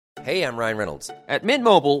Hey, I'm Ryan Reynolds. At Mint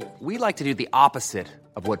Mobile, we like to do the opposite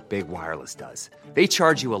of what Big Wireless does. They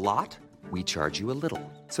charge you a lot, we charge you a little.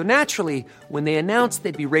 So naturally, when they announced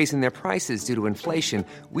they'd be raising their prices due to inflation,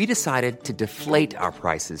 we decided to deflate our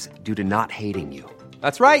prices due to not hating you.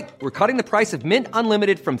 That's right. We're cutting the price of Mint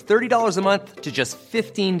Unlimited from $30 a month to just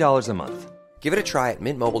 $15 a month. Give it a try at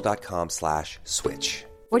mintmobile.com/switch.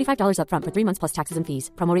 $45 up front for 3 months plus taxes and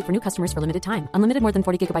fees. Promo rate for new customers for limited time. Unlimited more than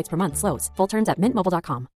 40 gigabytes per month. Slows full terms at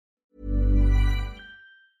mintmobile.com.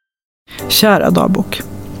 Kära dagbok.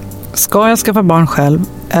 Ska jag skaffa barn själv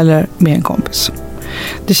eller med en kompis?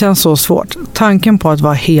 Det känns så svårt. Tanken på att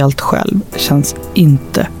vara helt själv känns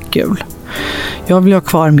inte kul. Jag vill ha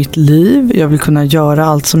kvar mitt liv. Jag vill kunna göra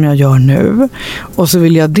allt som jag gör nu. Och så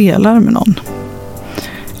vill jag dela det med någon.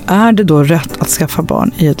 Är det då rätt att skaffa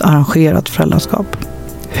barn i ett arrangerat föräldraskap?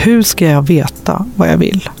 Hur ska jag veta vad jag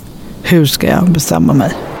vill? Hur ska jag bestämma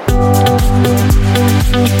mig?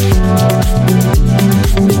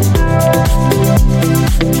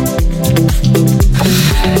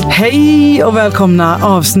 Hej och välkomna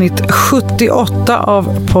avsnitt 78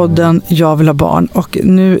 av podden Jag vill ha barn. Och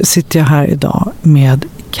nu sitter jag här idag med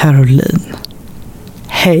Caroline.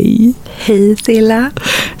 Hej. Hej Silla.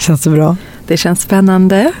 Känns det bra? Det känns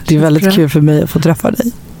spännande. Det är väldigt kul för mig att få träffa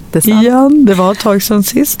dig. Detsamma. Igen, det var ett tag sedan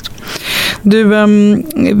sist. Du,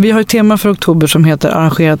 vi har ett tema för oktober som heter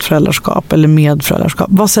arrangerat föräldraskap eller medföräldraskap.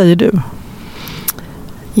 Vad säger du?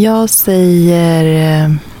 Jag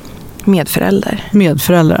säger medförälder.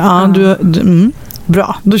 Medförälder, ja.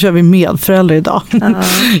 Bra, då kör vi medförälder idag.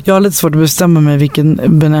 Jag har lite svårt att bestämma mig vilken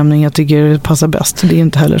benämning jag tycker passar bäst. Det är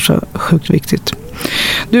inte heller så sjukt viktigt.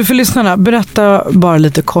 Du, för lyssnarna, berätta bara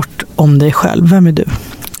lite kort om dig själv. Vem är du?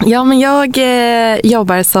 Ja, men jag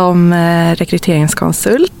jobbar som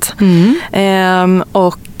rekryteringskonsult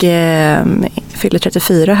och fyller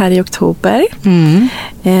 34 här i oktober.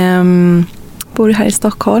 Bor här i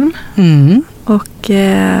Stockholm. Och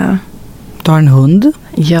du har en hund?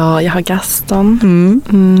 Ja, jag har Gaston,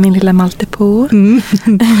 min lilla Maltipå.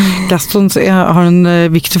 Gaston har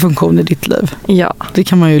en viktig funktion i ditt liv. Ja. Det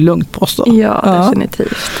kan man ju lugnt påstå. Ja,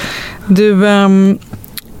 definitivt. Du,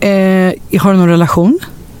 har du någon relation?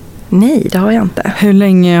 Nej, det har jag inte. Hur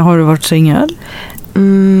länge har du varit singel?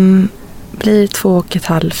 Blir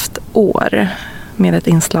 2,5 år med ett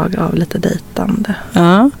inslag av lite dejtande.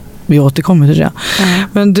 Ja, vi återkommer till det.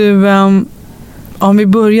 Men du, om vi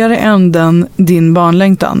börjar i änden din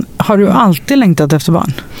barnlängtan. Har du alltid längtat efter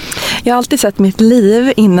barn? Jag har alltid sett mitt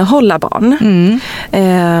liv innehålla barn.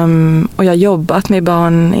 Och jag har jobbat med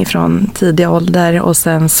barn ifrån tidig ålder. Och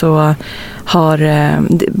sen så har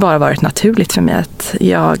det bara varit naturligt för mig att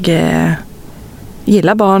jag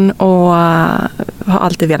gillar barn och har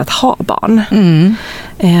alltid velat ha barn.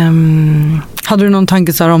 Hade du någon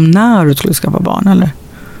tanke så här om när du skulle skaffa barn, eller?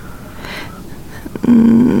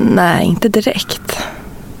 Nej, inte direkt.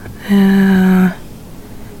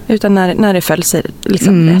 Utan när det föll sig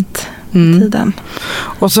liksom rätt tiden.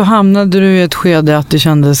 Och så hamnade du i ett skede att det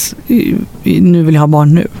kändes, nu vill jag ha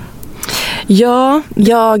barn nu. Ja,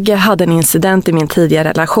 jag hade en incident i min tidigare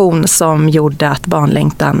relation som gjorde att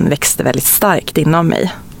barnlängtan växte väldigt starkt inom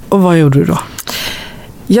mig. Och vad gjorde du då?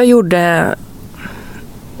 Jag gjorde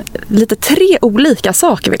lite 3 olika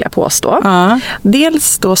saker, vill jag påstå.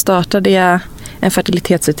 Dels då startade jag en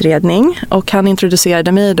fertilitetsutredning och han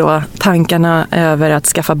introducerade mig då tankarna över att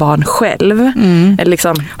skaffa barn själv. Eller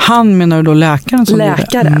liksom, han menar du då läkaren?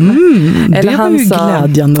 Läkaren. Eller det var ju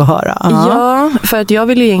glädjande att höra. Ja, för att jag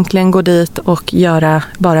ville egentligen gå dit och göra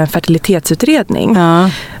bara en fertilitetsutredning.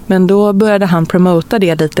 Men då började han promota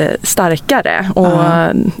det lite starkare. Och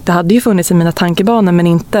det hade ju funnits i mina tankebanor, men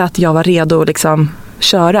inte att jag var redo att liksom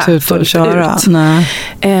köra fullt ut.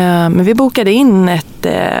 Men vi bokade in ett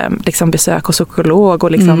liksom besök hos psykolog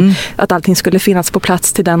och liksom att allting skulle finnas på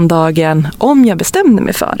plats till den dagen om jag bestämde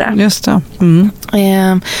mig för det. Just det.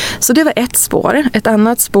 Så det var ett spår. Ett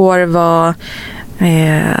annat spår var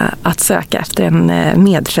att söka efter en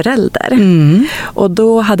medförälder. Och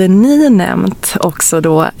då hade ni nämnt också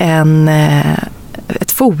då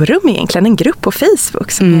ett forum egentligen, en grupp på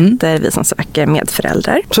Facebook som heter Vi som söker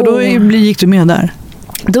medföräldrar. Så då gick du med där?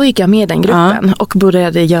 Då gick jag med den gruppen och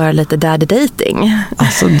började göra lite daddy dating.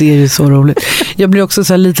 Alltså det är ju så roligt. Jag blir också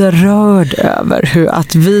så här lite rörd över hur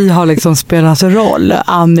att vi har liksom spelat roll,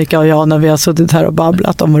 Annika och jag, när vi har suttit här och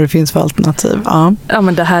babblat om vad det finns för alternativ. Ja,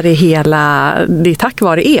 men det här är det är tack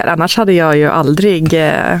vare er. Annars hade jag ju aldrig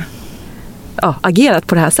agerat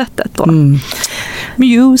på det här sättet då.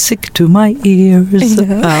 Music to my ears.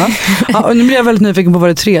 Ja, och nu blir jag väldigt nyfiken på vad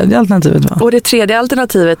det tredje alternativet var. Och det tredje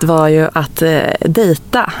alternativet var ju att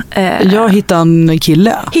dejta. Jag hittade en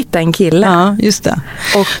kille. Hitta en kille. Ja, just det.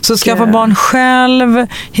 Och, så skaffa barn själv,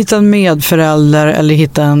 hitta en medförälder eller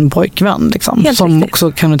hitta en pojkvän liksom, som riktigt.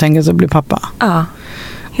 Också kan du tänka sig att bli pappa. Ja.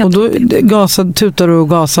 Och då tutar du och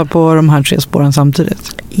gasar på de här 3 spåren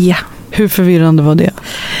samtidigt. Ja. Hur förvirrande var det?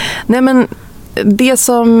 Nej, men det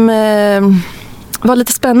som var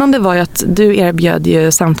lite spännande var ju att du erbjöd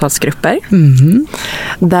ju samtalsgrupper.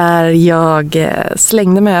 Där jag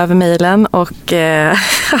slängde mig över mejlen och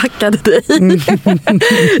hackade dig.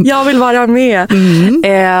 Jag vill vara med.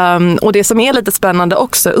 Och det som är lite spännande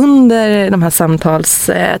också under de här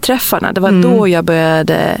samtalsträffarna, det var då jag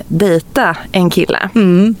började dejta en kille.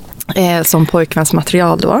 Som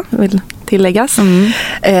pojkvänsmaterial då, vill tilläggas.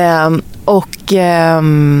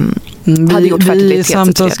 Vi i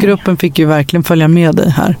samtalsgruppen fick ju verkligen följa med dig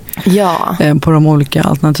här. Ja. På de olika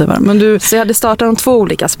alternativen. Men så jag hade startat de 2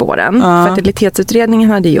 olika spåren. Fertilitetsutredningen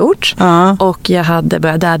hade gjort. Och jag hade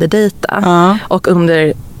börjat dejta. Och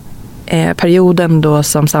under perioden då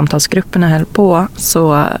som samtalsgrupperna höll på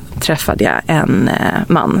så träffade jag en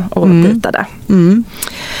man och dejtade.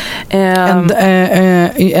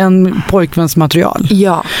 En pojkväns material.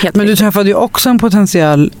 Ja, helt men du träffade ju också en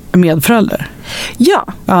potentiell medförälder.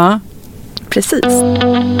 Ja. Precis.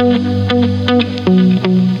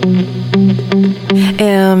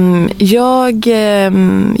 Jag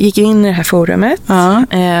gick in i det här forumet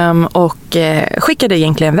och skickade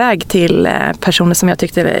egentligen väg till personer som jag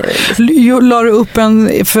tyckte... La du upp en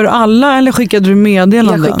för alla eller skickade du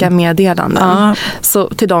meddelanden? Jag skickade meddelanden. Så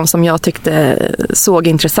till de som jag tyckte såg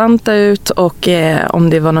intressanta ut och om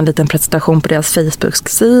det var någon liten presentation på deras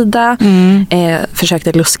Facebook-sida.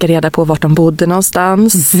 Försökte luska reda på vart de bodde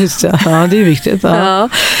någonstans. Just det, ja, det är viktigt.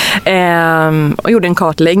 Och gjorde en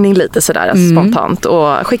kartläggning lite sådär spontant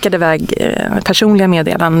och skickade iväg personliga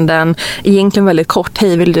meddelanden. Egentligen väldigt kort,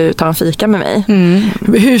 hej, vill du ta en fika med mig?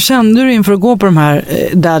 Hur kände du inför att gå på de här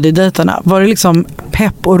daddy-dejtarna? Var det liksom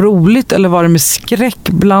pepp och roligt eller var det med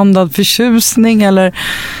skräckblandad förtjusning? Eller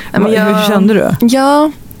hur kände du?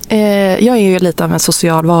 Ja, jag är ju lite av en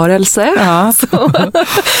social varelse. Så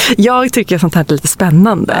jag tycker sånt här är lite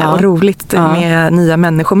spännande och roligt med nya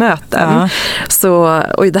människomöten. Så,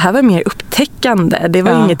 och det här var mer upptäckande. Det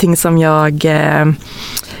var ingenting som jag...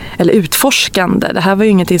 eller utforskande. Det här var ju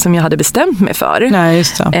ingenting som jag hade bestämt mig för. Nej,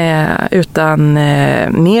 just det. Utan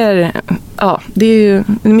mer... Ja, det är ju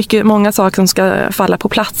många saker som ska falla på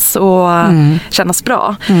plats och kännas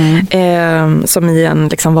bra. Som i en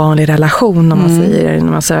liksom vanlig relation, om man säger,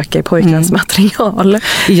 när man söker pojkvänsmaterial.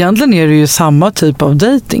 Egentligen är det ju samma typ av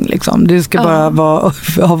dating. Liksom. Det ska bara vara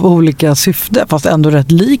av olika syfte, fast ändå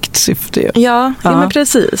rätt likt syfte. Ja, men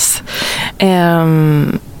precis.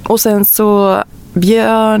 Och sen så...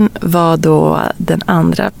 Björn var då den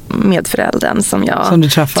andra medföräldern som du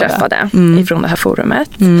träffade ifrån det här forumet.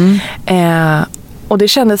 Och det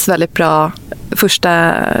kändes väldigt bra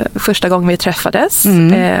första gången vi träffades.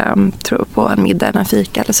 Tror på en middag eller en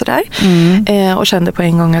fika eller sådär. Och kände på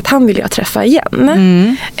en gång att han ville jag träffa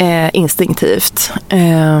igen. Instinktivt.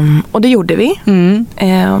 Och det gjorde vi.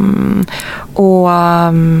 Och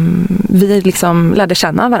vi liksom lärde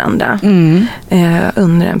känna varandra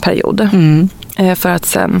under en period. För att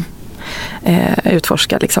sen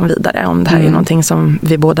utforska liksom vidare om det här är någonting som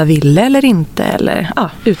vi båda ville eller inte, eller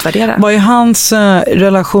utvärdera. Vad är hans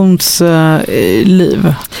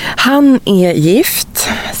relationsliv? Han är gift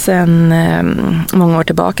sedan många år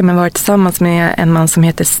tillbaka, men varit tillsammans med en man som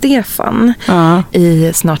heter Stefan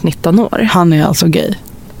i snart 19 år. Han är alltså gay?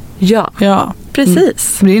 Ja.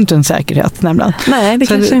 Precis. Det är inte en säkerhet nämligen. Nej, det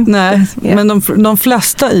kanske inte. Nej. Men de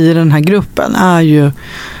flesta i den här gruppen är ju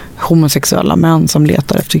homosexuella män som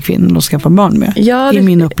letar efter kvinnor och skaffar barn med. I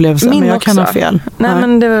min upplevelse, men jag kan ha fel. Nej,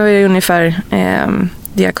 men det var ju ungefär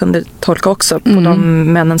det jag kunde tolka också på de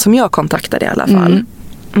männen som jag kontaktade i alla fall.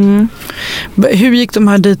 Hur gick de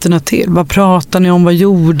här dejterna till? Vad pratade ni om? Vad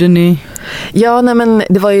gjorde ni? Ja, nej, men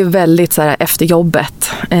det var ju väldigt så här efter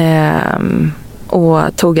jobbet.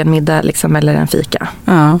 Och tog en middag liksom, eller en fika.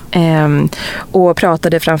 Och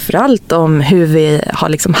pratade framförallt om hur vi har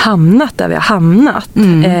liksom hamnat där vi har hamnat.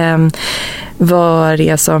 Vad det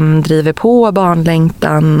är som driver på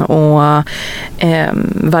barnlängtan och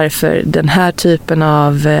varför den här typen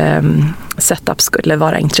av setup skulle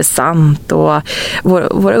vara intressant och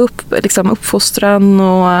våra uppfostran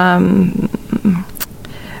och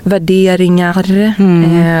värderingar,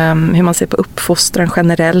 hur man ser på uppfostran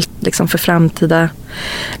generellt liksom för framtida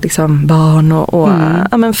liksom barn och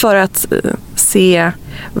men för att se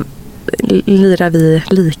lirar vi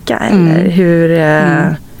lika eller hur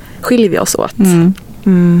skiljer vi oss åt?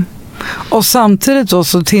 Och samtidigt då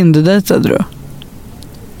så Tinder-dejtade du?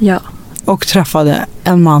 Ja. Och träffade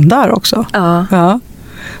en man där också? Ja.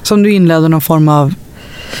 Som du inledde någon form av,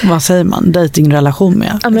 vad säger man, datingrelation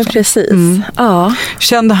med? Ja, men precis. Ja.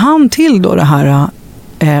 Kände han till då det här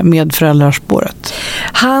med föräldraspåret?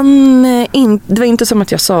 Det var inte som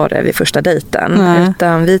att jag sa det vid första dejten. Nej.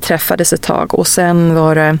 Utan vi träffades ett tag och sen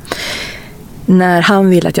var det när han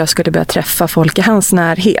ville att jag skulle börja träffa folk i hans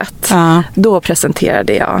närhet. Då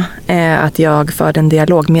presenterade jag att jag förde en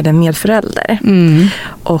dialog med en medförälder.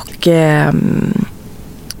 Och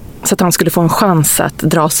så att han skulle få en chans att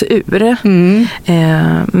dra sig ur.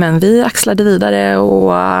 Men vi axlade vidare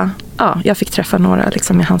och jag fick träffa några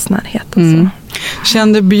liksom i hans närhet. Och så.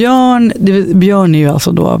 Kände Björn är ju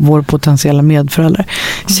alltså då vår potentiella medförälder.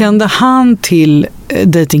 Kände han till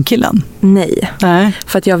datingkillen? Nej,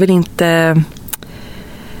 för att jag vill inte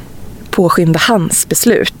påskynda hans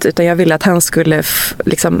beslut, utan jag ville att han skulle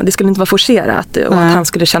liksom, det skulle inte vara forcerat och att han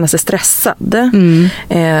skulle känna sig stressad.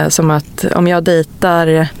 Som att om jag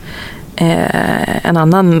dejtar en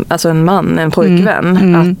annan, alltså en man, en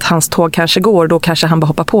pojkvän, att hans tåg kanske går, då kanske han bara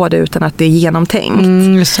hoppar på det utan att det är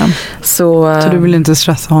genomtänkt. Just det. Så du vill inte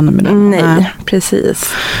stressa honom med det? Nej,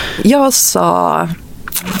 precis. Jag sa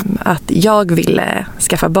att jag ville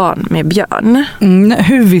skaffa barn med Björn.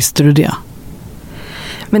 Hur visste du det?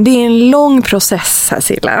 Men det är en lång process här,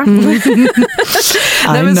 Silla.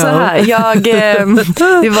 Nej, men så här,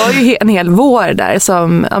 det var ju en hel vår där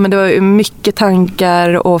som, det var mycket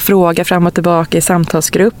tankar och frågor fram och tillbaka i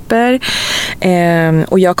samtalsgrupper.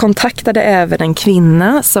 Och jag kontaktade även en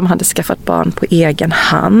kvinna som hade skaffat barn på egen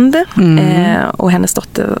hand. Och hennes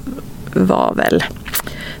dotter var väl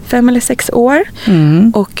 5 eller 6 år.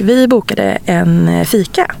 Och vi bokade en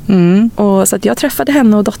fika. Och så att jag träffade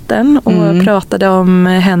henne och dottern och pratade om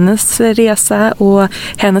hennes resa och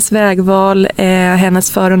hennes vägval,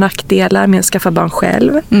 hennes för- och nackdelar med att skaffa barn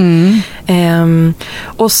själv.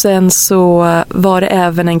 Och sen så var det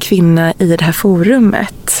även en kvinna i det här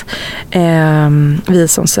forumet, vi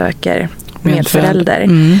som söker medförälder,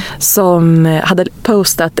 som hade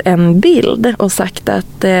postat en bild och sagt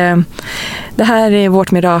att det här är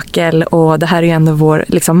vårt mirakel och det här är ändå vår,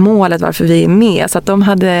 liksom, målet varför vi är med. Så att de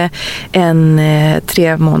hade en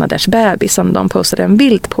 3 månaders bebis som de postade en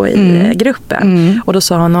bild på i gruppen. Och då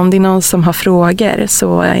sa hon, om det är någon som har frågor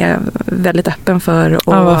så är jag väldigt öppen för att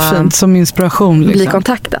vad fint, som inspiration, liksom. Bli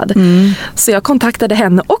kontaktad. Så jag kontaktade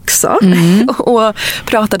henne också och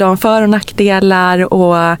pratade om för- och nackdelar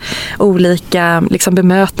och olika liksom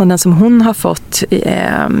bemötanden som hon har fått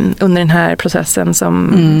under den här processen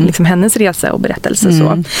som liksom hennes resa och berättelse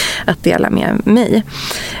så att dela med mig.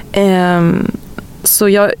 Så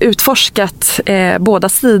jag har utforskat båda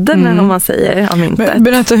sidorna om man säger av myntet.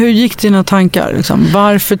 Berätta, hur gick dina tankar? Liksom?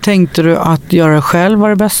 Varför tänkte du att göra själv var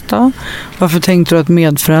det bästa? Varför tänkte du att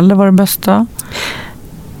medförälder var det bästa?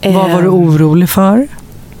 Vad var du orolig för?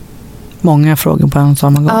 Många frågor på en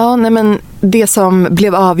samma gång. Ja, nej, men det som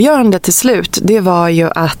blev avgörande till slut, det var ju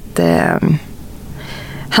att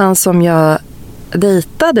han som jag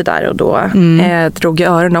dejtade där och då drog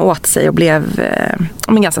öronen åt sig och blev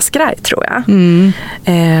ganska skraj, tror jag.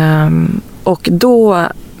 Och då,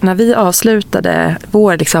 när vi avslutade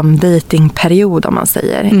vår liksom datingperiod, om man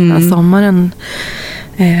säger, innan sommaren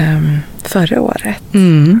förra året,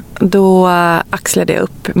 då axlade jag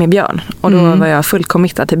upp med Björn. Och då var jag fullt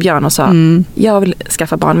committad till Björn och sa, jag vill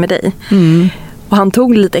skaffa barn med dig. Och han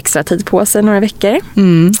tog lite extra tid på sig, några veckor.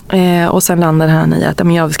 Och sen landade han i att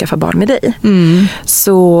jag vill skaffa barn med dig.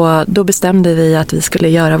 Så då bestämde vi att vi skulle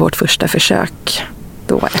göra vårt första försök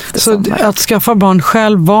då efter sommaren. Så att skaffa barn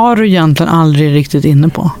själv var du egentligen aldrig riktigt inne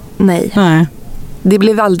på? Nej. Det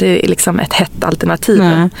blev aldrig liksom ett hett alternativ.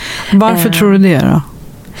 Nej. Varför tror du det då?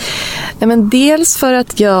 Ja, men dels för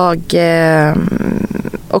att jag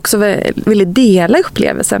också ville dela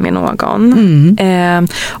upplevelsen med någon.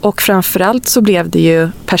 Och framförallt så blev det ju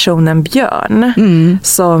personen Björn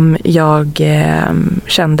som jag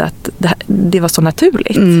kände att det var så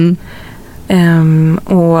naturligt.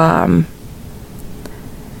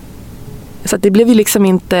 Så att det blev ju liksom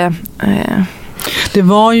inte... Det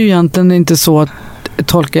var ju egentligen inte så,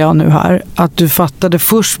 tolkar jag nu här, att du fattade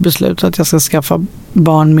först beslutet att jag ska skaffa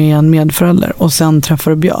barn med en medförälder och sen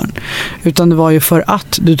träffade Björn. Utan det var ju för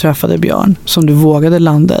att du träffade Björn som du vågade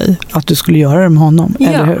landa i att du skulle göra det med honom,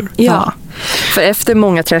 eller hur? Ja. För efter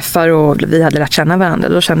många träffar och vi hade lärt känna varandra,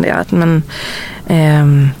 då kände jag att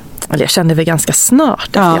jag kände väl ganska snart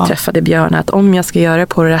efter jag träffade Björn att om jag ska göra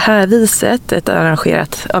på det här viset, ett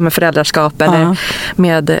arrangerat med föräldraskap eller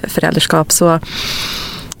med föräldraskap, så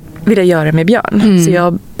vilja göra med Björn. Så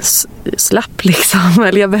jag slapp liksom,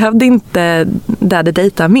 eller jag behövde inte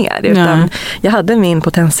dejta mer, utan jag hade min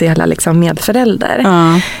potentiella liksom medförälder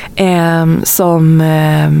som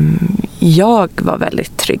jag var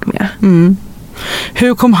väldigt trygg med.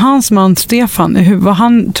 Hur kom hans man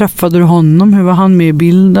Stefan? Träffade du honom? Hur var han med i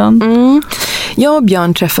bilden? Jag och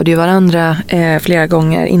Björn träffade ju varandra flera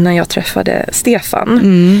gånger innan jag träffade Stefan.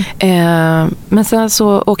 Men sen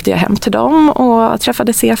så åkte jag hem till dem och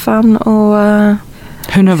träffade Stefan. Och,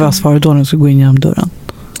 hur nervös var du då när du skulle gå in genom dörren?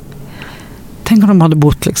 Tänk om de hade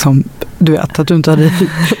bott liksom, du vet, att du inte hade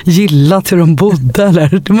gillat hur de bodde,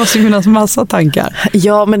 eller? Det måste finnas massa tankar.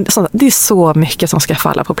 Ja, men det är så mycket som ska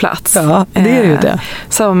falla på plats. Ja, det är ju det.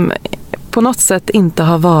 Som på något sätt inte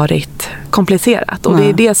har varit komplicerat. Och det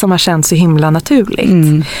är det som har känts så himla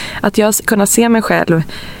naturligt. Att jag kunnat se mig själv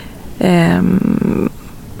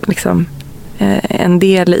liksom en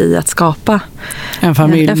del i att skapa en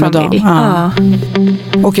familj med dem. Ja.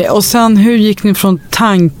 Okej, och sen hur gick ni från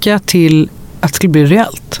tanke till att det skulle bli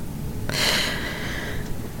reellt?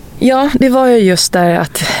 Ja, det var ju just där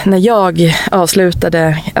att när jag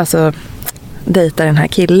avslutade, alltså dejta den här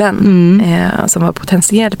killen som var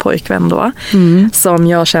potentiell pojkvän då, som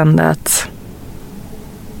jag kände att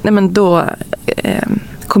nej, men då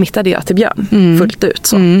committade jag till Björn fullt ut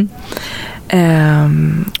så.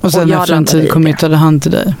 Och sen efter en tid committade han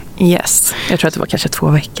till dig? Yes, jag tror att det var kanske 2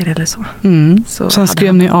 veckor eller så. Så sen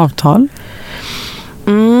skrev ni avtal?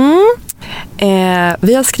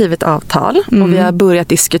 Vi har skrivit avtal och vi har börjat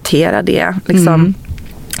diskutera det liksom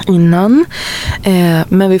innan.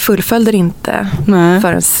 Men vi fullföljde det inte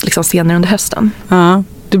förrän liksom senare under hösten. Ja,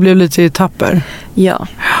 det blev lite etapper. Ja.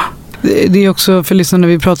 Det är också, för lyssnarna,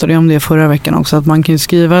 vi pratade om det förra veckan också, att man kan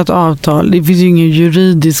skriva ett avtal. Det finns ju ingen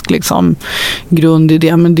juridisk liksom grund i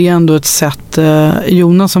det, men det är ändå ett sätt.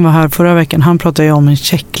 Jonas som var här förra veckan, han pratade ju om en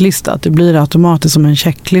checklista. Att det blir automatiskt som en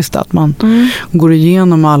checklista. Att man går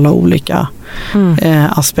igenom alla olika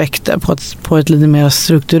aspekter på ett lite mer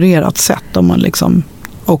strukturerat sätt, om man liksom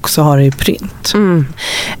också har det i print.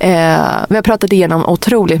 Vi har pratat igenom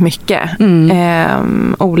otroligt mycket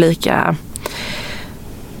olika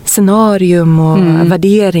scenarium och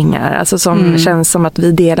värderingar, alltså som känns som att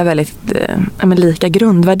vi delar väldigt lika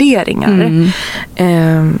grundvärderingar.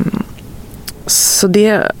 Så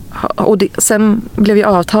sen blev ju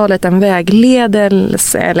avtalet en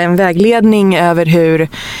vägledelse eller en vägledning över hur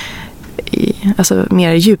alltså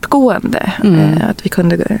mer djupgående att vi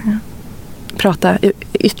kunde prata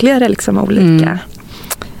ytterligare liksom olika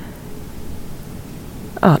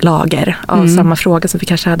lager av samma fråga som vi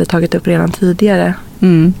kanske hade tagit upp redan tidigare.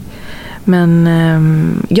 Men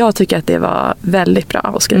jag tycker att det var väldigt bra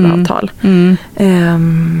att skriva avtal.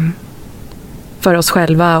 För oss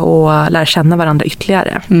själva och lära känna varandra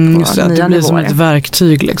ytterligare. Just det, det blir som ett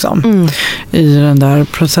verktyg liksom, i den där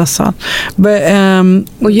processen.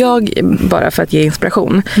 Och jag, bara för att ge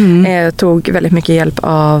inspiration, tog väldigt mycket hjälp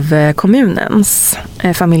av kommunens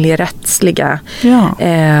familjerättsliga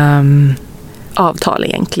avtal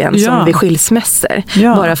egentligen, som vid skilsmässor.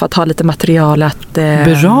 Bara för att ha lite material att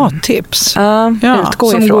bra tips. Utgå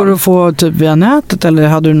som ifrån. Går att få typ via nätet, eller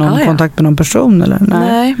hade du någon kontakt med någon person? Eller?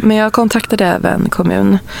 Nej, men jag kontaktade även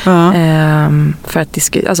kommun för att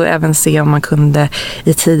alltså även se om man kunde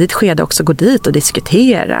i tidigt skede också gå dit och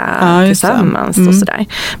diskutera tillsammans och sådär.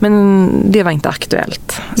 Men det var inte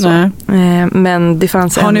aktuellt. Men det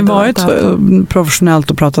fanns. Har ni varit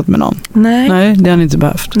professionellt och pratat med någon? Nej, det har ni inte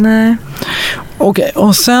behövt. Nej. Okej,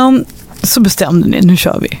 och sen så bestämde ni, nu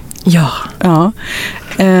kör vi. Ja.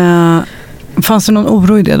 Fanns det någon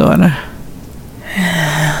oro i det då, eller?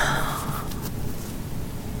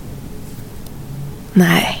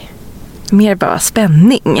 Nej. Mer bara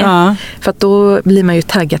spänning. För att då blir man ju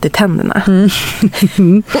taggad i tänderna.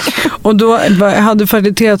 Och då hade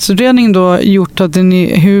fertilitetsutredningen då gjort att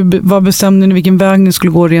vad bestämde ni vilken väg ni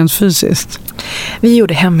skulle gå rent fysiskt? Vi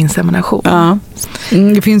gjorde heminsemination.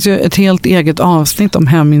 Det finns ju ett helt eget avsnitt om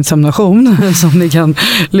heminsemination som ni kan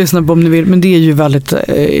lyssna på om ni vill. Men det är ju väldigt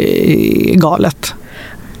galet.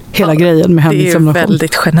 Hela grejen med heminsemination. Det är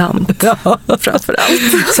väldigt genant.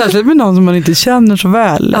 Framförallt. Särskilt med någon som man inte känner så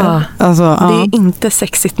väl. Alltså, det är inte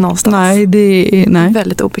sexigt någonstans. Nej, det är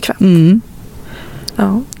väldigt obekvämt.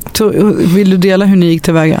 Så, vill du dela hur ni gick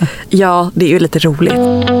tillväga? Ja, det är ju lite roligt.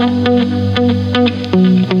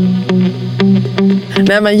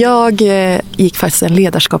 Nej, men jag gick faktiskt en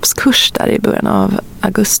ledarskapskurs där i början av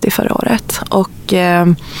augusti förra året. Och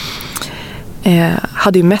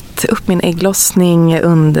hade ju mätt upp min ägglossning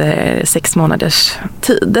under 6 månaders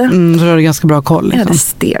tid. Så har du ganska bra koll. Liksom. Jag hade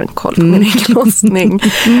stenkoll på min ägglossning.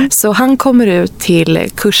 Så han kommer ut till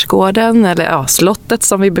kursgården, eller slottet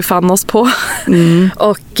som vi befann oss på.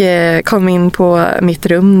 Och kom in på mitt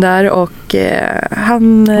rum där och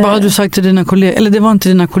han... Vad hade du sagt till dina kollegor? Eller det var inte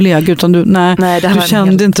dina kollegor utan du du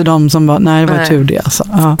kände inte dem som var... Nej, det var tur det alltså.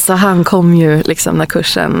 Ja. Så han kom ju liksom när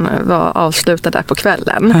kursen var avslutad där på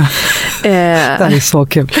kvällen. Det är så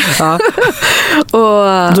kul. Ja.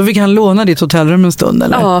 Och då fick han låna ditt hotellrum en stund,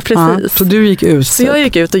 eller? Ja, precis. Ja, så du gick ut? Så jag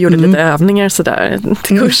gick ut och gjorde lite övningar sådär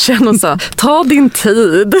till kursen och sa, ta din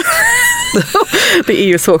tid. Det är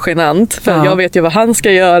ju så genant, för jag vet ju vad han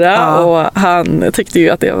ska göra och han tyckte ju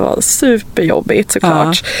att det var superjobbigt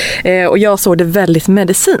såklart. Och jag såg det väldigt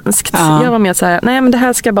medicinskt. Jag var med så här, nej men det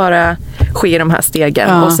här ska bara ske i de här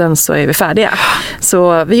stegen och sen så är vi färdiga.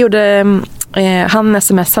 Så vi gjorde... han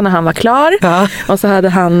smsade när han var klar och så hade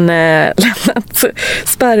han lämnat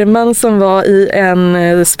sperman som var i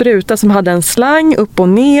en spruta som hade en slang upp och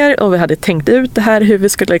ner och vi hade tänkt ut det här hur vi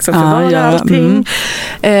skulle liksom förvara allting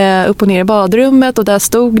upp och ner i badrummet och där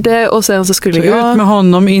stod det och sen så skulle jag ut med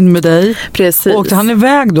honom, in med dig. Precis. Åkte han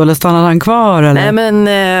iväg då eller stannade han kvar? Eller? Nej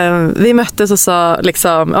men vi möttes och sa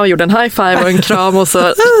liksom, gjorde en high five och en kram och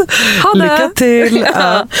så lycka till.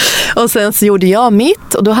 Och sen så gjorde jag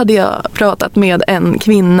mitt och då hade jag pratat med en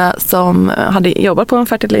kvinna som hade jobbat på en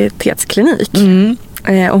fertilitetsklinik.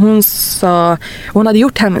 Och hon hade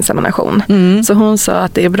gjort heminsemination. Så hon sa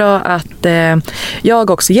att det är bra att jag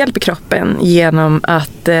också hjälper kroppen genom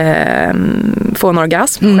att få en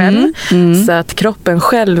orgasm själv. Så att kroppen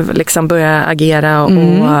själv liksom börjar agera och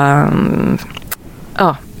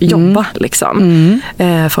jobba liksom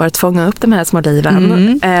för att fånga upp de här små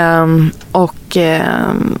liven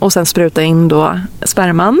och sen spruta in då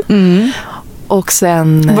sperman. Och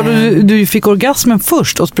sen... Du fick orgasmen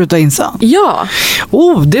först och spruta in sen? Ja.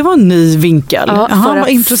 Det var en ny vinkel. Ja, för att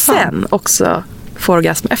intressant. Sen också få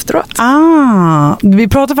orgasm efteråt. Vi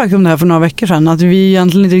pratade faktiskt om det här för några veckor sedan, att vi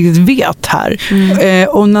egentligen inte riktigt vet här.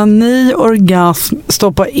 Onani-orgasm,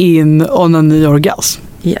 stoppa in onani-orgasm.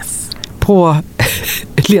 Yes. På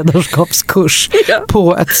ledarskapskurs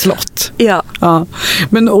på ett slott. Ja.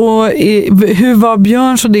 Men hur var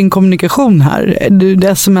Björns och din kommunikation här?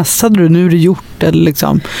 Du smsade du, nu är det gjort eller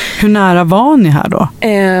liksom. Hur nära var ni här då?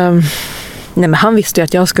 Nej, men han visste ju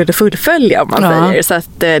att jag skulle fullfölja om man säger, så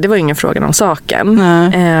att det var ingen fråga om saken.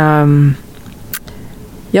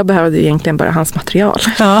 Jag behövde ju egentligen bara hans material.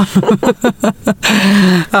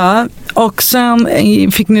 Och sen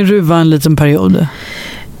fick ni ruva en liten period.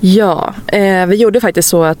 Ja, vi gjorde faktiskt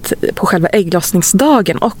så att på själva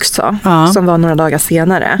ägglossningsdagen också, som var några dagar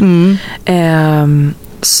senare,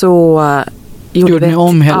 så gjorde ni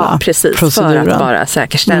om hela precis, proceduren. för att bara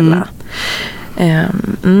säkerställa.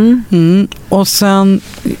 Och sen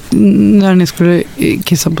när ni skulle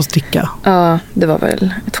kissa på sticka? Ja, det var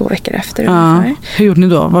väl 2 veckor efter ungefär. Hur gjorde ni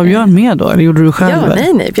då? Var Björn med då? Eller gjorde du själv? Ja,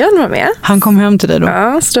 nej, Björn var med. Han kom hem till dig då?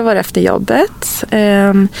 Ja, så det var efter jobbet.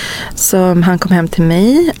 Så han kom hem till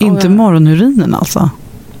mig. Inte morgonurinen alltså?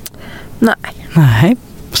 Nej,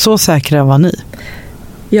 så säkra var ni?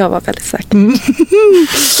 Jag var väldigt säker.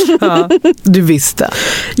 Du visste?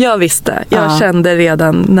 Jag visste. Jag kände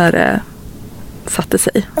redan när det satte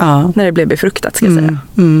sig. När det blev befruktat ska jag säga.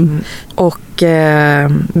 Och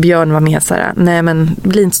Björn var med så här, nej men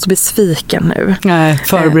bli inte så besviken nu. Nej,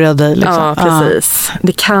 förbered dig liksom. Ja, precis.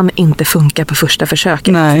 Det kan inte funka på första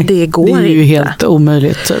försöket. Nej, det går inte. Det är ju helt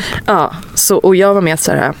omöjligt typ. Ja, så, och jag var med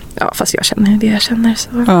så här, fast jag känner det jag känner. Så,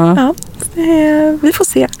 vi får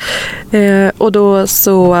se. Och då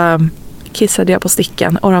så kissade jag på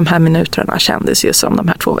stickan och de här minuterna kändes ju som de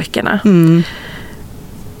här 2 veckorna.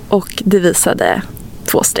 Och det visade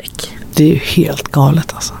 2 streck. Det är ju helt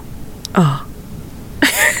galet alltså.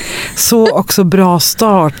 Så också bra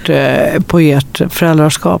start på ert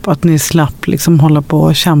föräldraskap, att ni slapp liksom hålla på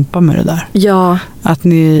och kämpa med det där. Ja. Att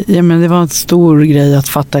ni, men det var en stor grej att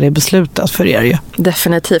fatta det beslutet för er ju.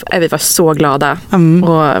 Definitivt. Vi var så glada.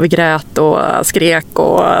 Och vi grät och skrek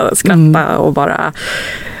och skrattade och bara...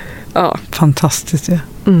 Ja. Fantastiskt ju.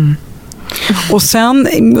 Och sen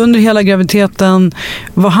under hela graviditeten,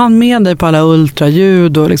 var han med dig på alla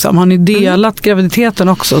ultraljud och liksom, har ni delat graviditeten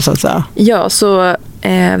också så att säga? Ja, så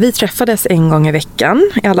vi träffades en gång i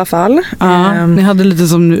veckan i alla fall. Ni hade lite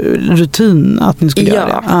som rutin att ni skulle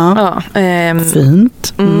göra det.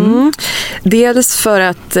 Fint. Dels för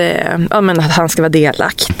att, att han ska vara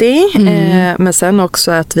delaktig, men sen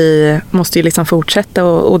också att vi måste ju liksom fortsätta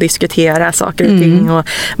och diskutera saker och ting och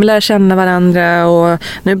lära känna varandra, och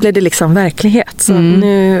nu blev det liksom verklighet. Så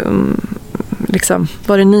nu liksom,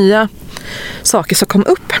 var det nya saker som kom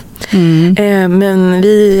upp. Men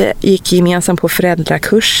vi gick gemensamt på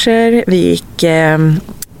föräldrakurser. Vi gick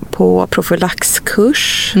på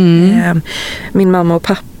profylaxkurs. Min mamma och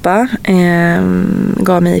pappa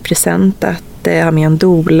gav mig i present att ha med en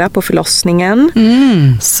doula på förlossningen.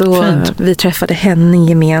 Så fint. Vi träffade henne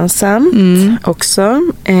gemensamt också.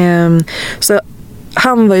 Så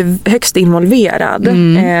han var ju högst involverad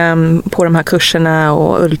på de här kurserna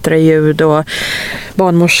och ultraljud och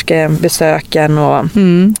barnmorskebesöken och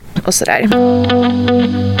sådär.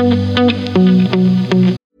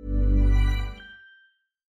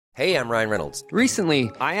 Hey, I'm Ryan Reynolds.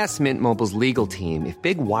 Recently, I asked Mint Mobile's legal team if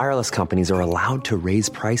big wireless companies are allowed to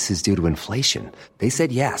raise prices due to inflation. They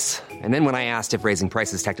said yes. And then when I asked if raising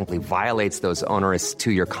prices technically violates those onerous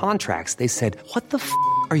 2-year contracts, they said, "What the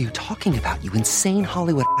are you talking about, you insane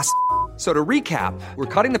Hollywood ass?" So to recap,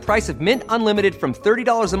 we're cutting the price of Mint Unlimited from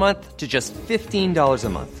 $30 a month to just $15 a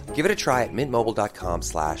month. Give it a try at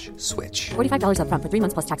mintmobile.com/switch. $45 up front for 3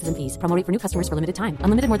 months plus taxes and fees. Promo rate for new customers for limited time.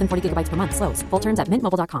 Unlimited more than 40 gigabytes per month. Slows full terms at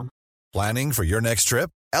mintmobile.com. Planning for your next trip?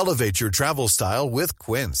 Elevate your travel style with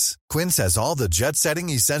Quince. Quince has all the jet-setting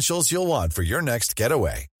essentials you'll want for your next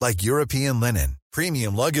getaway, like European linen,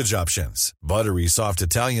 premium luggage options, buttery soft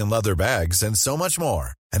Italian leather bags, and so much more.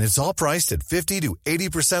 And it's all priced at 50 to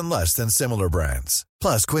 80% less than similar brands.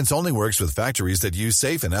 Plus, Quince only works with factories that use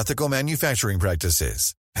safe and ethical manufacturing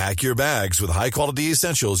practices. Pack your bags with high-quality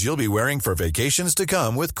essentials you'll be wearing for vacations to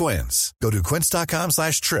come with Quince. Go to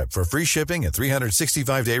quince.com/trip for free shipping and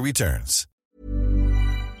 365-day returns.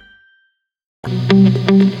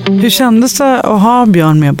 Hur kändes det att ha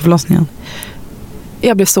Björn med på förlossningen?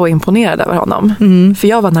 Jag blev så imponerad över honom. För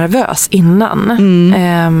jag var nervös innan.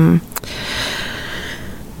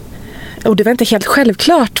 Och det var inte helt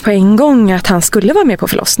självklart på en gång att han skulle vara med på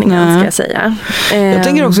förlossningen, ska jag säga. Jag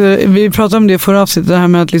tänker också, vi pratade om det i förra avsnittet, det här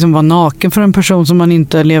med att liksom vara naken för en person som man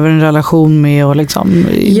inte lever i en relation med. Och liksom,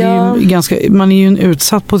 det är ju man är ju i en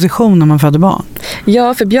utsatt position när man föder barn.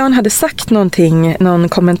 Ja, för Björn hade sagt någon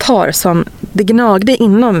kommentar som det gnagde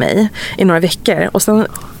inom mig i några veckor. Och sen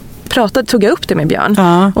tog jag upp det med Björn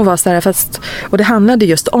och var så här, och det handlade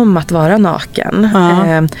just om att vara naken.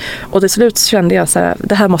 Och till slut kände jag så här,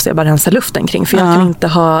 det här måste jag bara rensa luften kring, för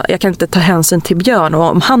jag kan inte ta hänsyn till Björn, och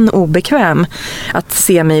om han är obekväm att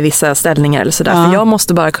se mig i vissa ställningar eller sådär, för jag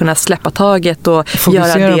måste bara kunna släppa taget och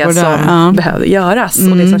göra det som behöver göras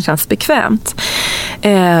och det som känns bekvämt.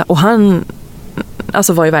 Och han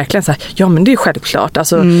var ju verkligen så här, ja men det är ju självklart.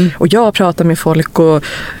 Och jag pratar med folk, och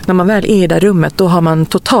när man väl är i det rummet, då har man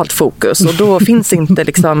totalt fokus. Och då finns inte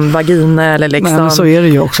liksom vagina eller liksom... Men så är det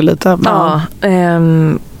ju också lite.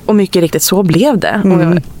 Och mycket riktigt så blev det.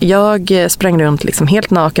 Och jag sprang runt liksom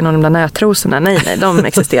helt naken, och de där nättrosorna, nej, de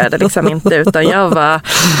existerade liksom inte, utan jag var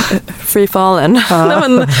free fallen.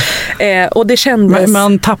 Och det kändes... Men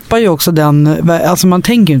man tappar ju också den, man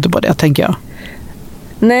tänker ju inte på det, tänker jag.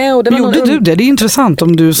 Nej, och det var gjorde du det? Det är intressant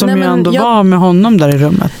om du som ändå var med honom där i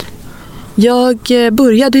rummet. Jag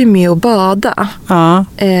började ju med att bada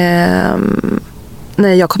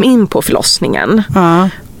när jag kom in på förlossningen.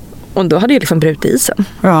 Och då hade jag liksom brutit isen.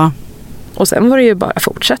 Och sen var det ju bara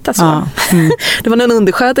fortsätta så. Det var någon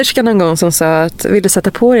undersköterska någon gång som sa att, vill du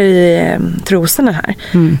sätta på dig trosorna här?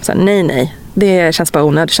 Så nej. Det känns bara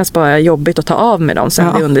onödigt. Det känns bara jobbigt att ta av med dem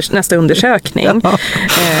sen vid nästa undersökning.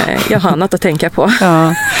 Jag har annat att tänka på.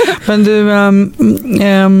 Men du,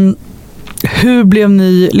 hur blev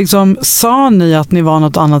ni, liksom, sa ni att ni var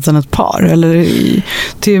något annat än ett par? Eller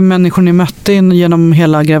till människor ni mötte genom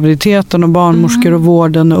hela graviditeten och barnmorskor och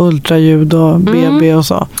vården och ultraljud och BB och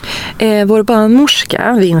så? Vår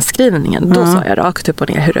barnmorska vid inskrivningen, då sa jag rakt upp och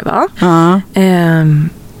ner hur det var.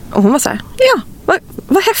 Och hon var så här,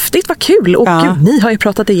 vad häftigt, vad kul. Och gud, ni har ju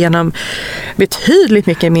pratat igenom betydligt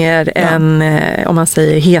mycket mer än om man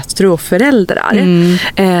säger heteroföräldrar.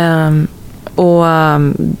 Och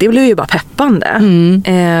det blev ju bara peppande.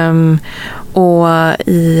 Och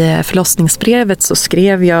i förlossningsbrevet så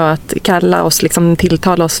skrev jag att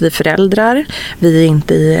tilltala oss vi föräldrar. Vi är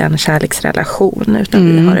inte i en kärleksrelation,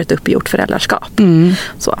 utan vi har ett uppgjort föräldraskap.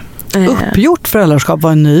 Så. Uppgjort föräldraskap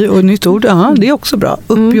var ett nytt ord. Ja, det är också bra.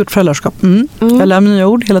 Uppgjort föräldraskap. Jag lär mig nya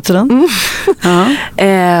ord hela tiden.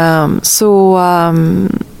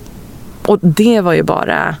 Och det var ju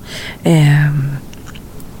bara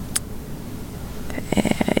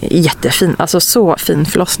jättefin. Alltså så fin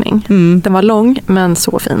förlossning. Den var lång, men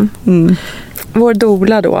så fin. Vår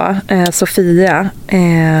doula då, Sofia,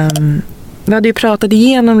 vi hade ju pratat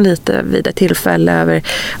igenom lite vid ett tillfälle över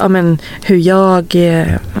hur jag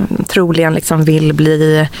troligen liksom vill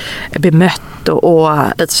bli bemött och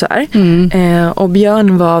lite så här. Och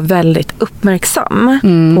Björn var väldigt uppmärksam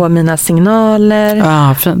på mina signaler.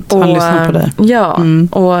 Fint. Han lyssnar på dig. Ja,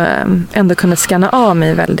 och ändå kunde scanna av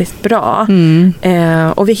mig väldigt bra.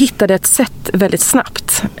 Och vi hittade ett sätt väldigt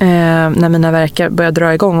snabbt när mina verkar började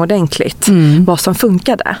dra igång ordentligt vad som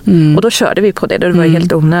funkade. Och då körde vi på det. Det var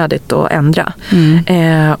helt onödigt att ändra.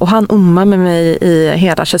 Och han ommade med mig i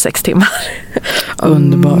hela 26 timmar.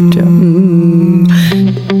 Underbart, ja.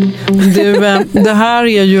 Du, det här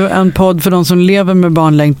är ju en podd för de som lever med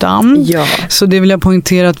barnlängtan. Ja. Så det vill jag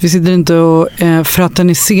poängtera att vi sitter inte och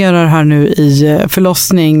fraterniserar här nu i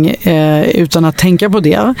förlossning utan att tänka på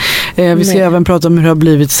det. Vi ska även prata om hur det har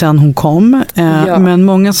blivit sen hon kom. Men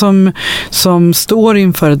många som står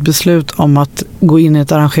inför ett beslut om att gå in i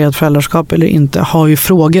ett arrangerat föräldraskap eller inte har ju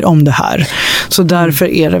frågor om det här. Så därför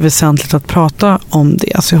är det väsentligt att prata om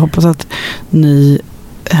det. Så jag hoppas att ni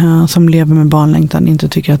som lever med barnlängtan inte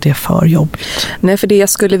tycker att det är för jobbigt. Nej, för det jag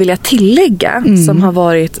skulle vilja tillägga som har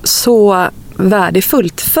varit så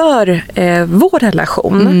värdefullt för vår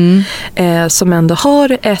relation som ändå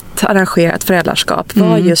har ett arrangerat föräldraskap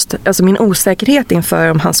var just min osäkerhet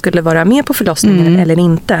inför om han skulle vara med på förlossningen eller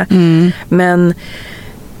inte. Men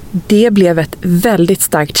det blev ett väldigt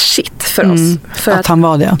starkt shit för oss. För att han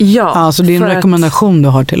var det? Ja. Alltså det är en rekommendation du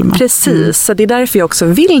har till och med. Precis, så det är därför jag också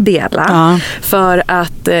vill dela. För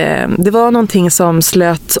att det var någonting som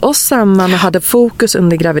slöt oss samman och hade fokus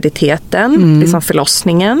under graviditeten, liksom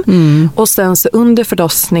förlossningen. Och sen så under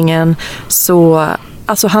förlossningen så,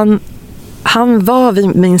 alltså han var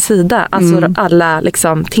vid min sida, alltså alla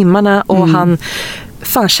liksom timmarna och han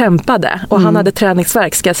fan kämpade och han hade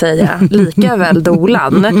träningsvärk ska jag säga, lika väl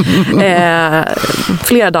dolan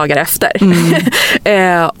flera dagar efter.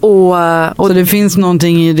 Och så det finns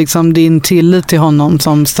någonting i liksom din tillit till honom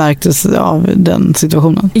som stärktes av den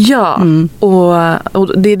situationen? Ja,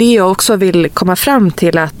 och det är det jag också vill komma fram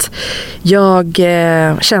till, att jag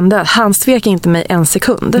kände att han svek inte mig en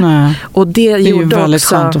sekund. Nej. Och det är gjorde ju väldigt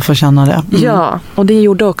också, skönt att få känna det. Ja, och det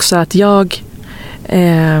gjorde också att jag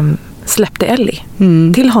släppte Ellie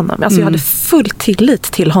till honom. Alltså jag hade full tillit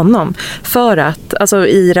till honom för att, alltså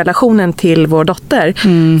i relationen till vår dotter,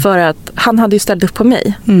 för att han hade ju ställt upp på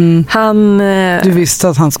mig. Du visste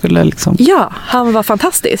att han skulle liksom... Ja, han var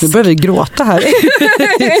fantastisk. Du började gråta här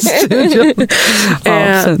i studion.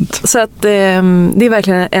 Fint. Så att det är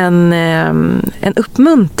verkligen en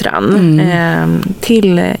uppmuntran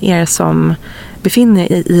till er som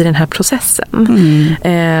befinner i den här processen.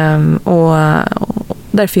 Och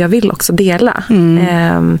därför jag vill också dela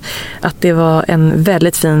att det var en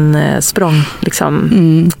väldigt fin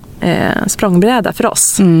språngbräda för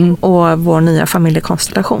oss och vår nya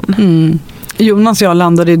familjekonstellation. Jonas och jag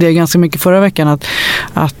landade i det ganska mycket förra veckan,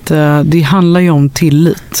 att det handlar ju om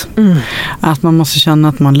tillit. Att man måste känna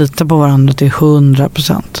att man litar på varandra till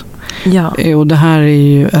 100%. Ja. Och det här är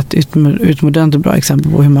ju ett utomordentligt bra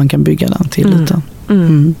exempel på hur man kan bygga den tilliten.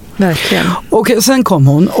 Verkligen. Och sen kom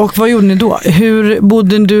hon. Och vad gjorde ni då?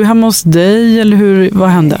 Bodde du hemma hos dig? Eller vad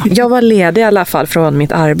hände? Jag var ledig i alla fall från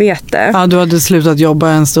mitt arbete. Ja, du hade slutat jobba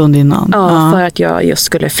en stund innan. Ja, för att jag just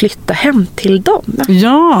skulle flytta hem till dem.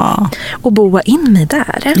 Ja. Och boa in mig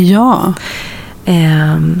där. Ja.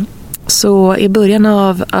 Så i början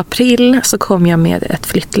av april så kom jag med ett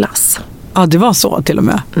flyttlass. Ja, det var så till och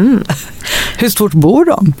med. Hur stort bor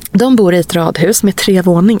de? De bor i ett radhus med 3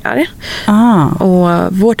 våningar.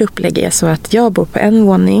 Och vårt upplägg är så att jag bor på en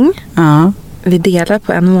våning. Vi delar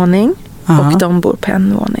på en våning. Och de bor på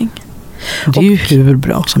en våning. Det är ju hur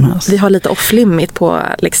bra som helst. Vi har lite off-limit på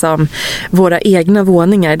liksom våra egna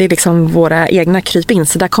våningar. Det är liksom våra egna krypin.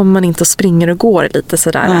 Så där kommer man inte och springer och går lite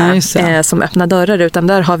sådär som öppna dörrar. Utan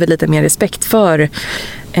där har vi lite mer respekt för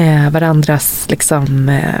varandras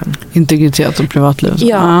liksom, integritet och privatliv.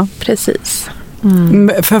 Ja, precis.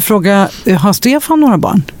 Får jag fråga, har Stefan några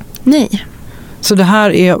barn? Nej. Så det här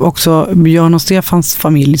är också Björn och Stefans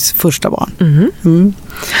familjs första barn.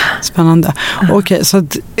 Spännande. Okej, så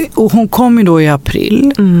att, och hon kom ju då i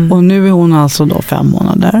april och nu är hon alltså då 5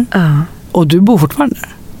 månader. Och du bor fortfarande där?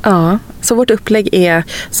 Ja, så vårt upplägg är,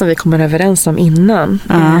 som vi kommer överens om innan,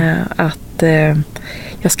 att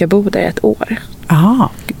jag ska bo där 1 år. Ja,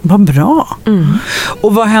 vad bra.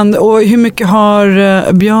 Och vad hände, och hur mycket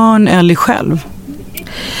har Björn Ellie själv?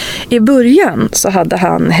 I början så hade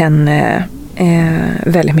han henne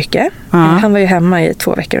väldigt mycket. Han var ju hemma i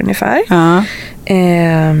 2 veckor ungefär.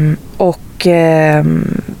 Och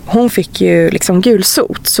hon fick ju liksom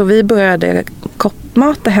gulsot, så vi började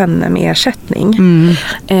koppmata henne med ersättning.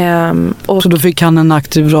 Så då fick han en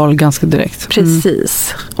aktiv roll ganska direkt.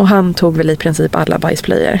 Precis. Och han tog väl i princip alla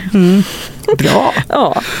bajsblöjor. Bra.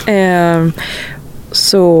 Ja.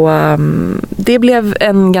 Så det blev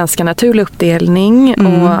en ganska naturlig uppdelning.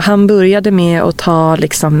 Och han började med att ta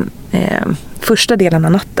liksom första delen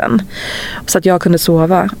av natten så att jag kunde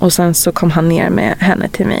sova, och sen så kom han ner med henne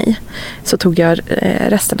till mig, så tog jag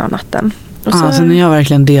resten av natten. Och så ni har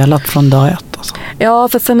verkligen delat från dag ett alltså. Ja,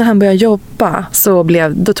 för sen när han började jobba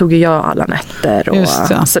då tog jag alla nätter och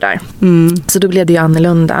sådär. Så då blev det ju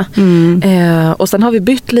annorlunda. Och sen har vi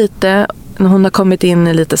bytt lite. Hon har kommit in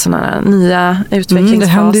i lite sådana nya utvecklingsfaser. Det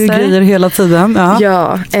händer ju grejer hela tiden.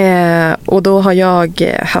 Ja, och då har jag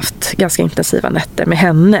haft ganska intensiva nätter med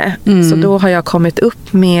henne. Så då har jag kommit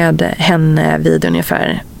upp med henne vid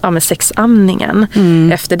ungefär med 6-amningen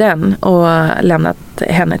efter den och lämnat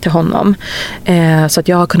henne till honom. Så att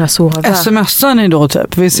jag har kunnat sova. Smsar ni då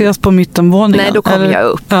typ? Vi ses på mittenvåningen? Nej, då kommer jag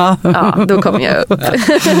upp. Ja, då kommer jag upp.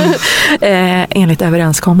 Enligt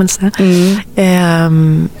överenskommelse.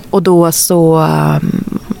 Och då så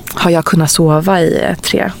har jag kunnat sova i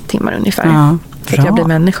 3 timmar ungefär. För att jag blir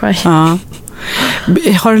människa.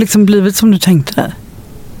 Har det liksom blivit som du tänkte dig?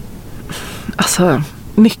 Alltså,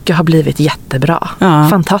 mycket har blivit jättebra.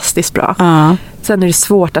 Fantastiskt bra. Sen är det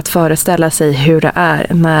svårt att föreställa sig hur det är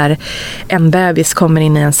när en bebis kommer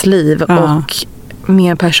in i ens liv och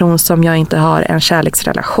med en person som jag inte har en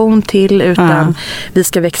kärleksrelation till, utan vi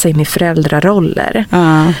ska växa in i föräldraroller.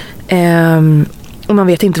 Och man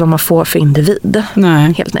vet inte vad man får för individ.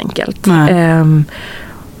 Helt enkelt.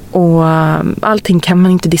 Och allting kan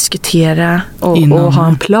man inte diskutera och ha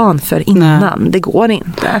en plan för innan. Det går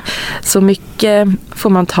inte. Så mycket får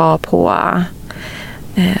man ta på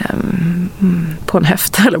en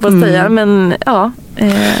höft, eller vad jag säga. Men ja.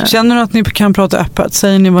 Känner du att ni kan prata öppet?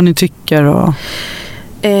 Säger ni vad ni tycker? Och...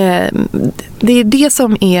 det är det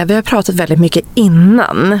som är, vi har pratat väldigt mycket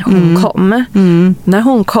innan hon kom. När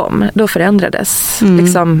hon kom, då förändrades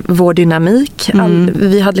liksom vår dynamik.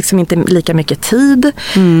 Vi hade liksom inte lika mycket tid.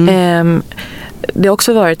 Det har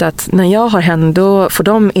också varit att när jag har henne, då får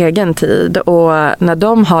de egen tid, och när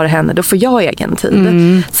de har henne, då får jag egen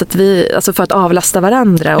tid. Så att vi, alltså för att avlasta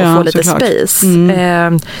varandra och få lite space.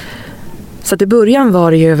 Så att i början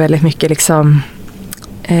var det ju väldigt mycket liksom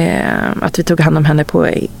att vi tog hand om henne på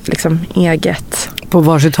liksom eget, på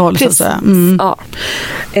varsitt håll så att säga. Ja.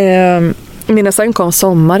 Men sen kom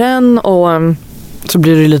sommaren, och så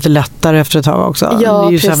blir det lite lättare efter ett tag också. Det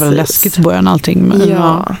är ju så väldigt läskigt i början allting. Men,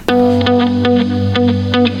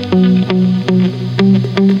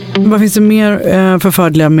 Vad finns det mer för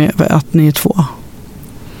fördelar med att ni är 2?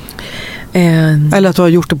 Eller att du har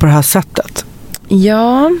gjort det på det här sättet?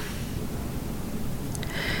 Ja.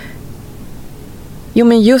 Jo,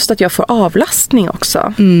 men just att jag får avlastning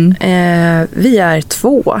också. Vi är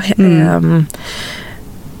 2.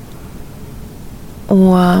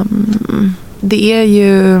 Och det är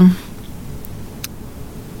ju...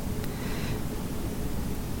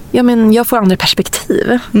 Ja, men jag får andra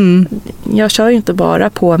perspektiv. Jag kör ju inte bara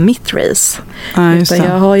på mitt race. Utan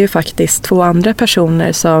jag har ju faktiskt 2 andra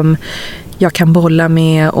personer som jag kan bolla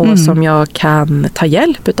med och som jag kan ta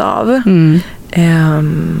hjälp utav.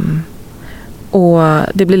 Och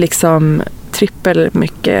det blir liksom trippel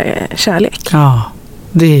mycket kärlek. Ja,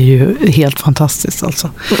 det är ju helt fantastiskt alltså.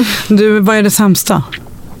 Du, vad är det sämsta?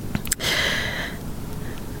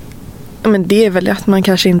 Men det är väl att man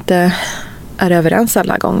kanske inte är överens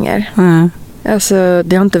alla gånger. Alltså,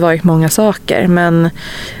 det har inte varit många saker, men...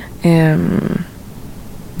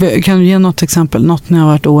 Kan du ge något exempel? Något ni har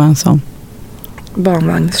varit oense om?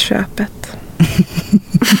 Barnvagnsköpet.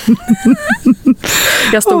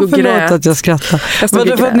 Jag stod och grät. Förlåt att jag skrattar. Var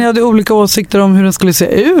det för att ni hade olika åsikter om hur den skulle se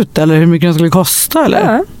ut? Eller hur mycket den skulle kosta? Eller?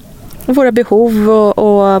 Ja. Våra behov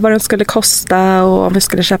och vad den skulle kosta. Och om vi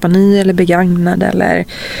skulle köpa ny eller begagnad. Eller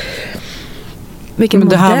vilken Men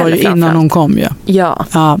det här var ju innan hon kom ju. Ja.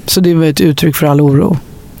 Så det var ett uttryck för all oro.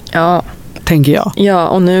 Ja. Tänker jag. Ja,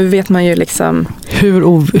 och nu vet man ju liksom...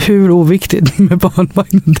 Hur oviktigt med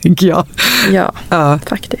barnvagnen, tänker jag. Ja,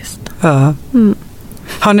 faktiskt.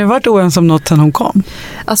 Har ni varit oense om något sedan hon kom?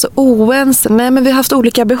 Alltså oense? Nej, men vi har haft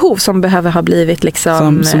olika behov som behöver ha blivit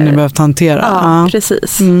liksom... Som ni behövt hantera? Ja,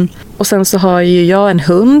 precis. Och sen så har ju jag en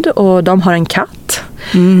hund och de har en katt.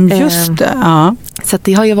 Just det, Så att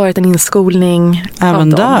det har ju varit en inskolning även av dem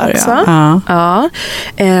där, också.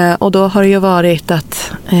 Och då har det ju varit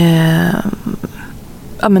att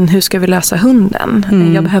men hur ska vi lösa hunden?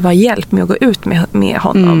 Jag behöver ha hjälp med att gå ut med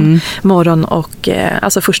honom morgon och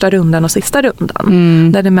alltså första rundan och sista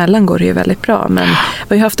rundan. Däremellan går det ju väldigt bra, men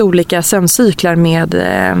vi har haft olika sömncyklar med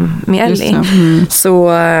Ellie. Så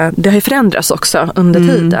det har ju förändrats också under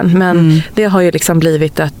tiden, men det har ju liksom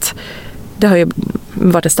blivit det har ju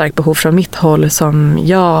varit ett starkt behov från mitt håll som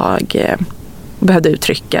jag behövde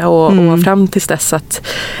uttrycka och fram tills dess att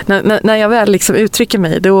när jag väl liksom uttrycker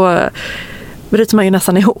mig, då bryter man ju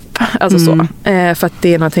nästan ihop. Alltså så. För att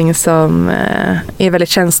det är någonting som är väldigt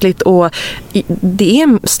känsligt, och det är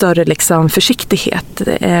en större liksom försiktighet.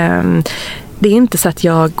 Det är inte så att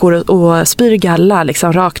jag går och spyr galla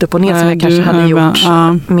liksom rakt upp och ner som jag kanske hade gjort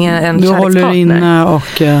med en du kärlekspartner. Du håller inne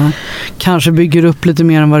och kanske bygger upp lite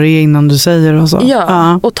mer än vad det är innan du säger och så.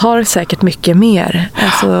 Ja, och tar säkert mycket mer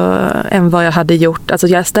än vad jag hade gjort. Alltså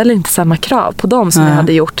jag ställer inte samma krav på dem som jag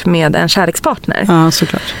hade gjort med en kärlekspartner. Ja,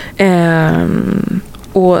 såklart.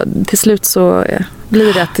 Och till slut så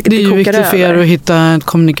blir det att det kokar över. Det är ju viktigt för er att hitta ett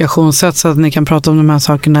kommunikationssätt så att ni kan prata om de här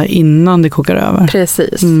sakerna innan det kokar över.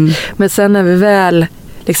 Precis. Men sen när vi väl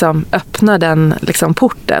liksom öppnar den liksom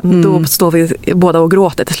porten, då står vi båda och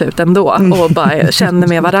gråter till slut ändå och bara känner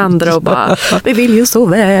med varandra och bara, vi vill ju så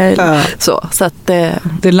väl. Så att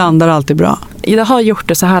det landar alltid bra. Jag har gjort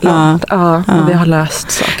det så här långt. Och vi har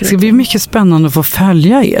löst saker. Det ska bli mycket spännande att få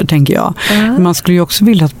följa er, tänker jag. Man skulle ju också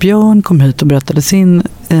vilja att Björn kom hit och berättade sin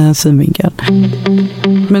synvinkel.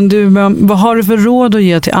 Men du, vad har du för råd att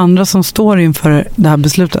ge till andra som står inför det här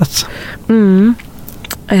beslutet?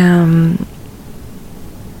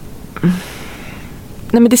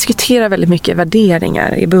 Nej, men diskutera väldigt mycket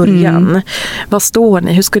värderingar i början. Vad står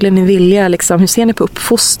ni? Hur skulle ni vilja liksom, hur ser ni på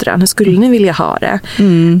uppfostran? Hur skulle ni vilja ha det?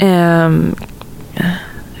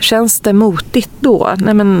 Känns det motigt då?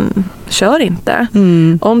 Nej, men kör inte.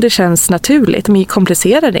 Om det känns naturligt, men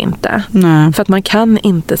komplicera det inte. Nej. För att man kan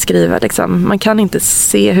inte skriva liksom, man kan inte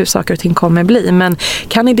se hur saker och ting kommer bli, men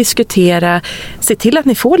kan ni diskutera, se till att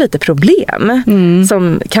ni får lite problem.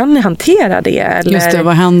 Kan ni hantera det? Eller? Just det,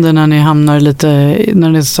 vad händer när ni hamnar lite, när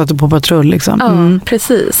ni sätter på patrull liksom? Ja,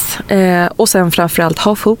 precis. Och sen framförallt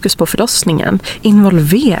ha fokus på förlossningen.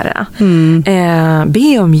 Involvera.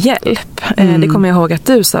 Be om hjälp. Det kommer jag ihåg att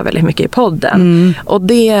du sa väldigt mycket i podden. Och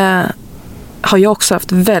det har jag också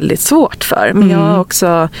haft väldigt svårt för. Men jag har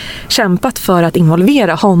också kämpat för att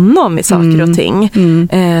involvera honom i saker och ting.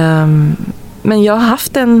 Men jag har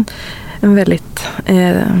haft en väldigt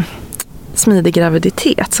smidig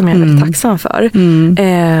graviditet som jag är väldigt tacksam för.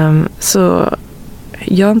 Så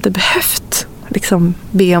jag har inte behövt liksom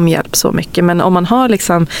be om hjälp så mycket. Men om man har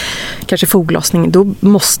liksom kanske foglossning, då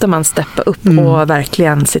måste man steppa upp och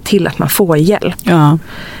verkligen se till att man får hjälp. Ja.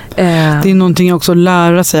 Det är någonting också att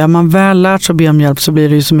lära sig. Om man väl lärt sig att be om hjälp så blir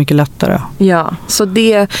det ju så mycket lättare. Ja, så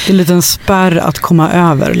det är en liten spärr att komma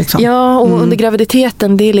över liksom. Ja, och under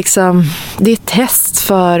graviditeten det är liksom, det är ett test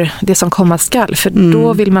för det som komma skall, för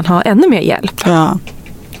då vill man ha ännu mer hjälp. Ja.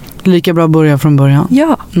 Lika bra att börja från början.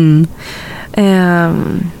 Ja.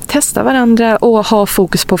 Testa varandra och ha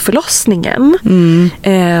fokus på förlossningen.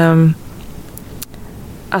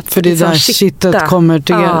 Att för det liksom där shitet kommer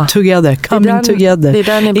together. Coming together. Det är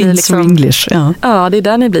där ni blir liksom, English. Ja, det är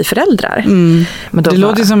där ni blir föräldrar. Men det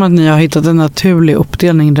låter som att ni har hittat en naturlig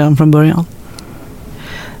uppdelning redan från början.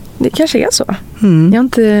 Det kanske är så.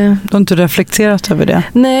 Du har inte reflekterat över det?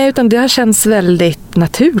 Nej, utan det har känts väldigt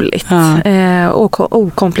naturligt. Och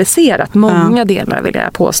okomplicerat. Många delar vill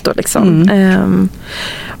jag påstå. Liksom.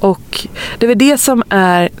 Och det är väl det som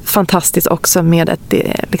är fantastiskt också med ett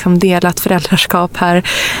liksom delat föräldraskap här.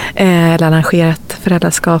 Eller arrangerat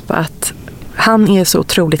föräldraskap, att han är så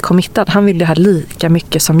otroligt committad. Han vill ju ha lika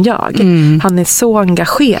mycket som jag. Han är så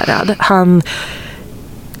engagerad. Han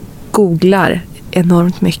googlar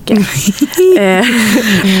enormt mycket.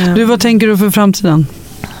 Du, vad tänker du för framtiden?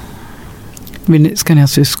 Ska ni ha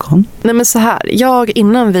syskon? Nej, men så här.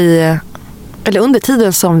 Under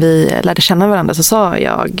tiden som vi lärde känna varandra så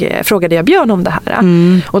frågade jag Björn om det här.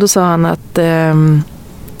 Och då sa han att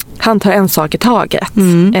han tar en sak i taget.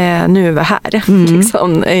 Nu är vi här.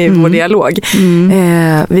 Liksom, i vår dialog.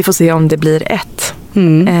 Vi får se om det blir ett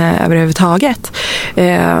överhuvudtaget.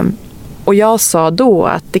 Och jag sa då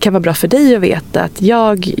att det kan vara bra för dig att veta att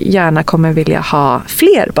jag gärna kommer vilja ha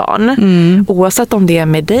fler barn. Oavsett om det är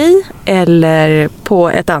med dig eller på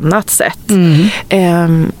ett annat sätt.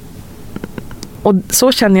 Och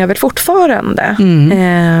så känner jag väl fortfarande.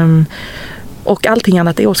 Och allting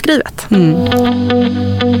annat är oskrivet.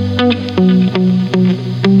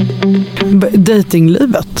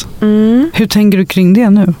 Datinglivet. Hur tänker du kring det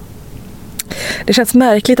nu? Det känns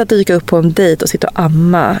märkligt att dyka upp på en dejt och sitta och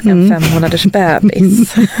amma en 5 månaders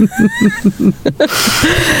bebis.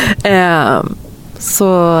 Så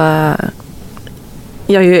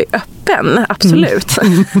jag är ju öppen, absolut.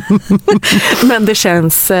 Men det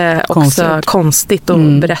känns också konstigt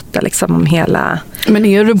att berätta liksom om hela... Men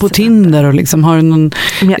är du på Tinder och liksom har du någon...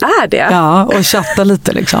 Men jag är det. Ja, och chatta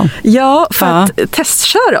lite liksom. Ja, för att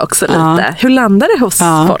testköra också lite. Hur landar det hos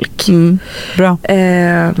folk? Bra.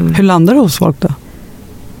 Hur landar det hos folk då?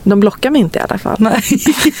 De blockar mig inte i alla fall. Nej.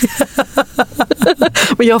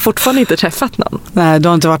 Men jag har fortfarande inte träffat någon. Nej, du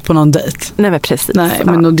har inte varit på någon dejt. Nej, men precis. Nej,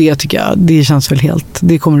 men och det tycker jag, det känns väl helt...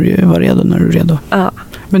 Det kommer du ju vara redo när du är redo. Ja.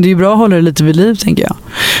 Men det är ju bra att hålla det lite vid liv, tänker jag.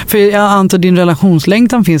 För jag antar din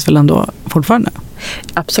relationslängtan finns väl ändå fortfarande?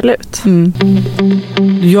 Absolut.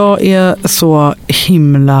 Jag är så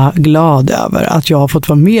himla glad över att jag har fått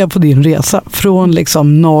vara med på din resa. Från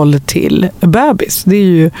liksom 0 till bebis. Det är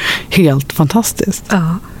ju helt fantastiskt.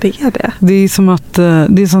 Ja, det är det. Det är som att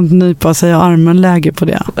det är sånt nypa sig armen-läge på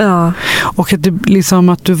det. Ja. Och att, liksom,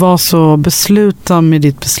 att du var så beslutad med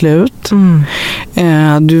ditt beslut.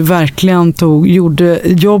 Du verkligen gjorde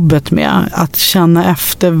jobbet med att känna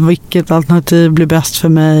efter vilket alternativ blir bäst för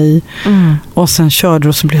mig. Och sen körde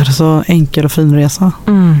och så blev det så enkel och fin resa.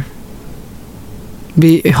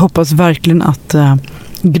 Vi hoppas verkligen att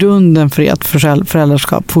grunden för ert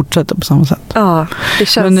föräldraskap fortsätter på samma sätt. Ja, det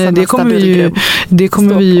känns men det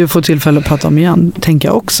kommer vi ju få tillfälle att prata om igen, tänker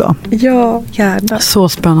jag också. Ja, gärna. Så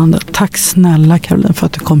spännande. Tack snälla Caroline för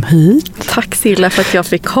att du kom hit. Tack Silla för att jag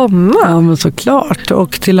fick komma. Ja, men såklart.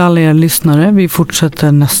 Och till alla er lyssnare, vi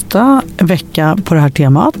fortsätter nästa vecka på det här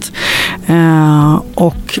temat.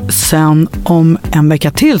 Och sen om en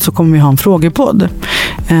vecka till så kommer vi ha en frågepodd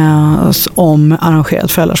om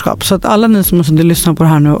arrangerat föräldraskap. Så att alla ni som har lyssnat på det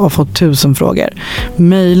här nu och fått 1000 frågor,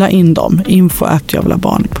 mejla in dem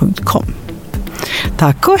info@javlabarn.com.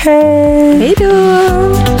 Tack och hej! Hej då!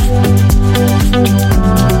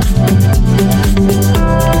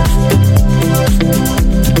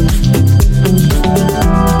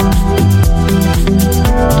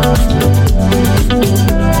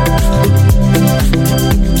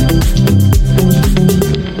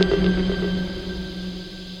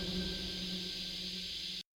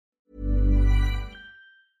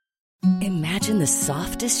 Imagine the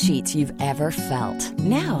softest sheets you've ever felt.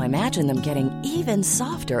 Now imagine them getting even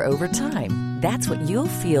softer over time. That's what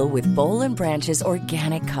you'll feel with Boll & Branch's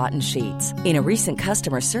organic cotton sheets. In a recent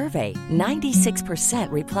customer survey,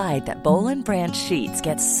 96% replied that Boll & Branch sheets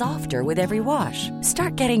get softer with every wash.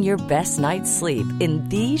 Start getting your best night's sleep in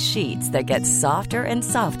these sheets that get softer and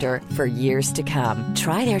softer for years to come.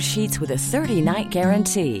 Try their sheets with a 30-night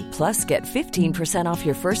guarantee. Plus, get 15% off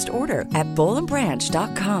your first order at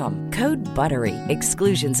bollandbranch.com. Code BUTTERY.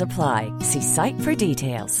 Exclusions apply. See site for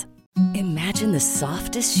details. Imagine the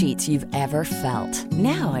softest sheets you've ever felt.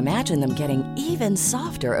 Now imagine them getting even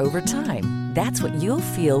softer over time. That's what you'll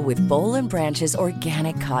feel with Boll & Branch's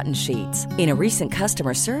organic cotton sheets. In a recent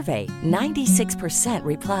customer survey, 96%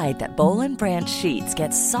 replied that Boll & Branch sheets get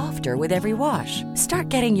softer with every wash. Start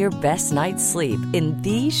getting your best night's sleep in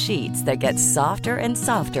these sheets that get softer and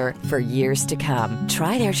softer for years to come.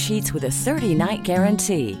 Try their sheets with a 30-night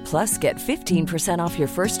guarantee. Plus, get 15% off your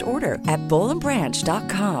first order at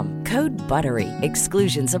bollandbranch.com. Code BUTTERY.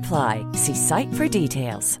 Exclusions apply. See site for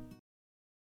details.